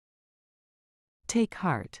Take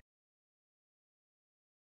heart.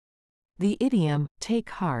 The idiom, take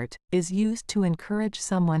heart, is used to encourage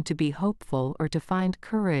someone to be hopeful or to find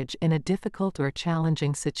courage in a difficult or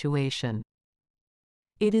challenging situation.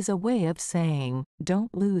 It is a way of saying,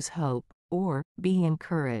 don't lose hope, or, be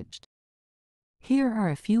encouraged. Here are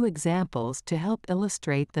a few examples to help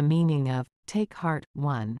illustrate the meaning of take heart.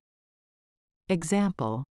 1.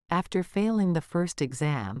 Example: after failing the first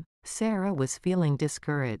exam, Sarah was feeling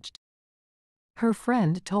discouraged. Her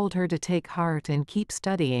friend told her to take heart and keep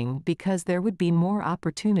studying because there would be more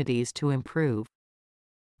opportunities to improve.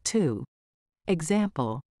 2.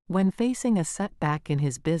 Example: when facing a setback in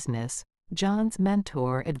his business, John's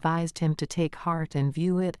mentor advised him to take heart and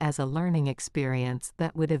view it as a learning experience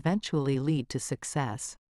that would eventually lead to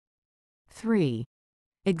success. 3.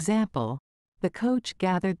 Example: the coach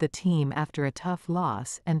gathered the team after a tough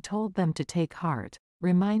loss and told them to take heart,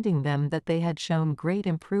 reminding them that they had shown great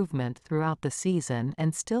improvement throughout the season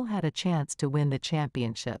and still had a chance to win the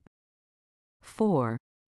championship. 4.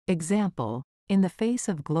 Example: in the face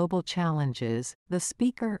of global challenges, the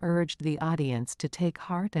speaker urged the audience to take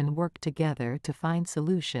heart and work together to find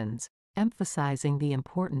solutions, emphasizing the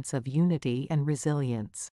importance of unity and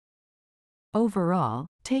resilience. Overall,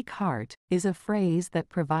 take heart is a phrase that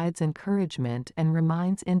provides encouragement and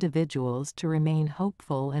reminds individuals to remain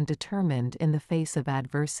hopeful and determined in the face of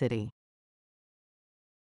adversity.